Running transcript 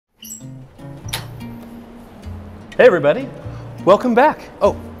Hey everybody, welcome back.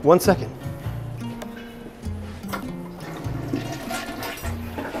 Oh, 1 second.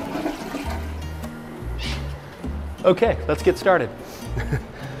 Okay, let's get started.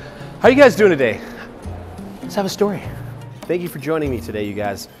 How you guys doing today? Let's have a story. Thank you for joining me today, you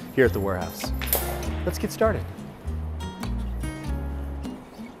guys, here at the warehouse. Let's get started.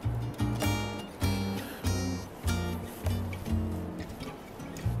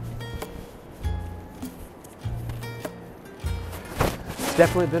 It's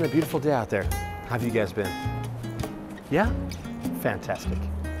definitely been a beautiful day out there. How have you guys been? Yeah? Fantastic.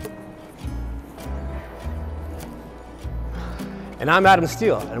 And I'm Adam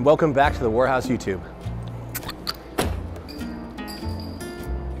Steele, and welcome back to the Warehouse YouTube.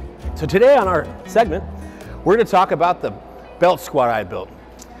 So today on our segment, we're going to talk about the belt squat I built.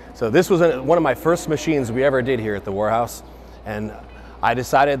 So this was one of my first machines we ever did here at the warehouse, and I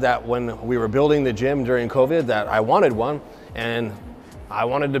decided that when we were building the gym during COVID that I wanted one, and I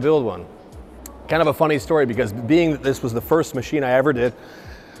wanted to build one. Kind of a funny story, because being that this was the first machine I ever did,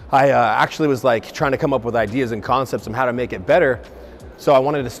 I actually was like trying to come up with ideas and concepts on how to make it better. So I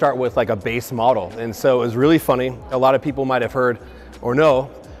wanted to start with like a base model. And so it was really funny. A lot of people might have heard or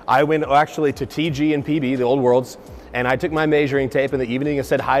know, I went actually to TG and PB, the old worlds, and I took my measuring tape in the evening and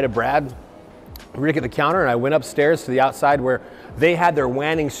said hi to Brad, Rick at the counter, and I went upstairs to the outside where they had their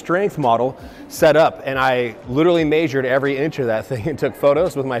Wanning strength model set up, and I literally measured every inch of that thing and took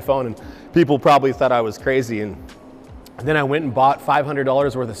photos with my phone, and people probably thought I was crazy. And then I went and bought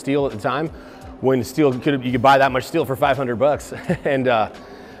 $500 worth of steel at the time, when steel you could buy that much steel for 500 bucks, and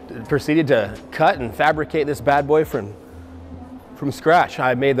proceeded to cut and fabricate this bad boy from scratch.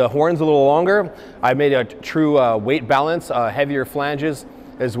 I made the horns a little longer. I made a true weight balance, heavier flanges,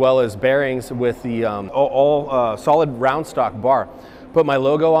 as well as bearings with the all solid round stock bar. Put my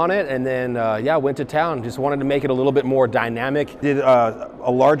logo on it, and then yeah, went to town. Just wanted to make it a little bit more dynamic. Did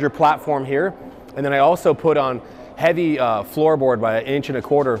a larger platform here, and then I also put on heavy floorboard by 1.25 inches,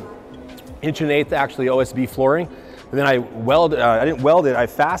 1.125 actually OSB flooring. And then I didn't weld it, I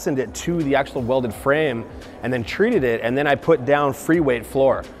fastened it to the actual welded frame and then treated it, and then I put down free weight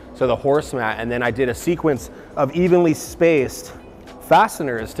floor, so the horse mat, and then I did a sequence of evenly spaced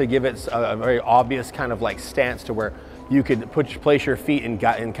fasteners to give it a very obvious kind of like stance to where you could place your feet in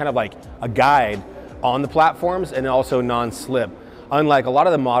kind of like a guide on the platforms, and also non-slip. Unlike a lot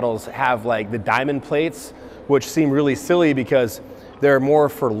of the models have like the diamond plates, which seem really silly because they're more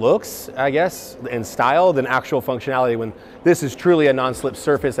for looks, I guess, and style than actual functionality, when this is truly a non-slip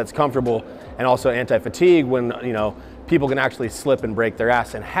surface that's comfortable and also anti-fatigue when, you know, people can actually slip and break their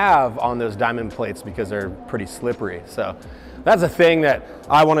ass, and have on those diamond plates because they're pretty slippery. So that's a thing that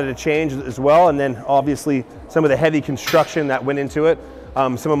I wanted to change as well. And then obviously some of the heavy construction that went into it,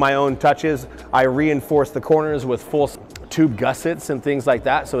 some of my own touches. I reinforced the corners with full tube gussets and things like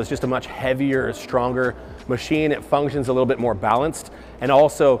that. So it's just a much heavier, stronger machine. It functions a little bit more balanced. And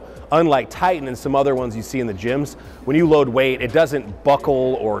also, unlike Titan and some other ones you see in the gyms, when you load weight, it doesn't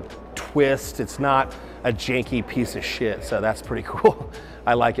buckle or twist. It's not a janky piece of shit. So that's pretty cool.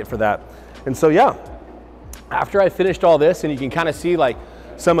 I like it for that. And so yeah, after I finished all this, and you can kind of see like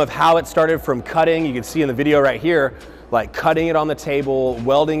some of how it started from cutting. You can see in the video right here, like cutting it on the table,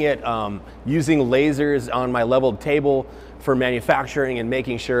 welding it, using lasers on my leveled table for manufacturing and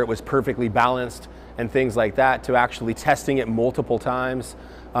making sure it was perfectly balanced and things like that, to actually testing it multiple times.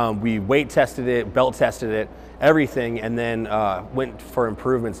 We weight tested it, belt tested it, everything, and then went for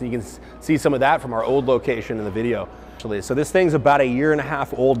improvements. And you can see some of that from our old location in the video. So this thing's about 1.5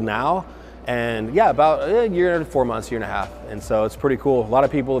 years old now. And yeah, about a year and 4 months, 1.5 years. And so it's pretty cool. A lot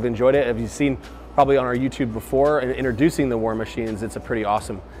of people have enjoyed it. If you've seen probably on our YouTube before and introducing the War Machines, it's a pretty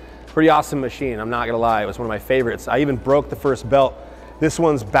awesome machine. I'm not gonna lie, it was one of my favorites. I even broke the first belt. This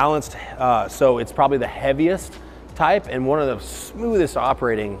one's balanced, so it's probably the heaviest type and one of the smoothest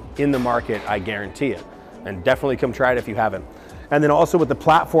operating in the market, I guarantee it. And definitely come try it if you haven't. And then also with the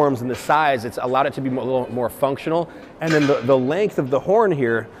platforms and the size, it's allowed it to be a little more functional. And then the length of the horn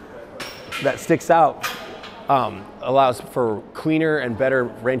here that sticks out allows for cleaner and better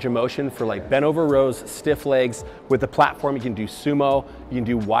range of motion for like bent over rows, stiff legs. With the platform, you can do sumo, you can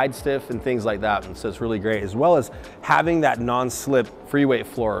do wide stiff and things like that. And so it's really great, as well as having that non-slip free weight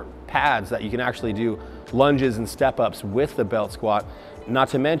floor pads that you can actually do lunges and step ups with the belt squat. Not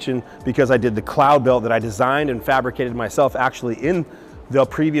to mention, because I did the cloud belt that I designed and fabricated myself actually in the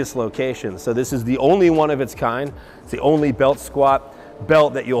previous location. So this is the only one of its kind. It's the only belt squat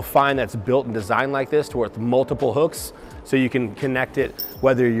belt that you'll find that's built and designed like this, with multiple hooks, so you can connect it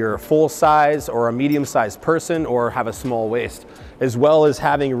whether you're a full size or a medium sized person or have a small waist, as well as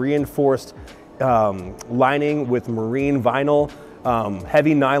having reinforced lining with marine vinyl,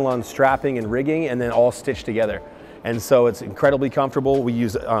 heavy nylon strapping and rigging, and then all stitched together. And so it's incredibly comfortable. We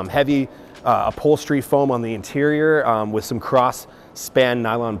use heavy upholstery foam on the interior with some cross span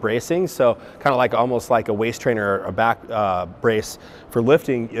nylon bracing. So kind of like almost like a waist trainer or a back brace for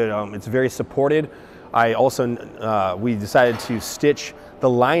lifting. It's very supported. I also, we decided to stitch the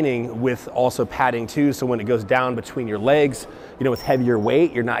lining with also padding too, so when it goes down between your legs, you know, with heavier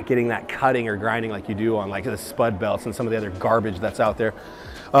weight, you're not getting that cutting or grinding like you do on like the spud belts and some of the other garbage that's out there.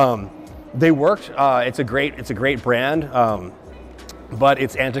 They worked. It's a great brand, but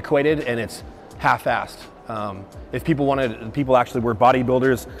it's antiquated and it's half-assed. If people actually were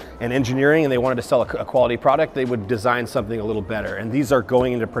bodybuilders and engineering and they wanted to sell a quality product, they would design something a little better. And these are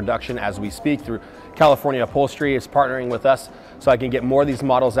going into production as we speak through California Upholstery. Is partnering with us so I can get more of these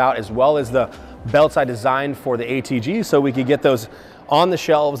models out, as well as the belts I designed for the ATG, so we could get those on the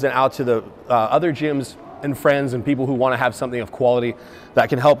shelves and out to the other gyms and friends and people who want to have something of quality that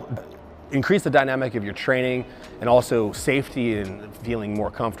can help increase the dynamic of your training and also safety and feeling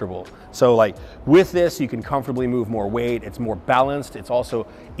more comfortable. So like with this, you can comfortably move more weight. It's more balanced. It's also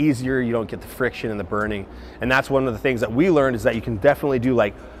easier. You don't get the friction and the burning. And that's one of the things that we learned, is that you can definitely do,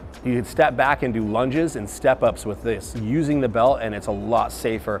 like, you can step back and do lunges and step ups with this using the belt, and it's a lot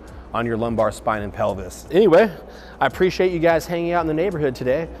safer on your lumbar, spine, and pelvis. Anyway, I appreciate you guys hanging out in the neighborhood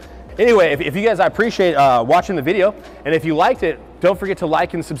today. Anyway, if you guys, I appreciate watching the video, and if you liked it, don't forget to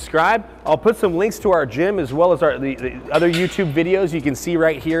like and subscribe. I'll put some links to our gym as well as the other YouTube videos you can see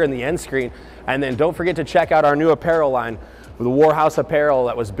right here in the end screen. And then don't forget to check out our new apparel line with the Warhouse apparel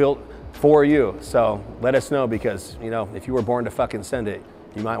that was built for you. So let us know, because, you know, if you were born to fucking send it,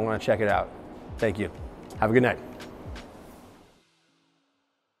 you might want to check it out. Thank you. Have a good night.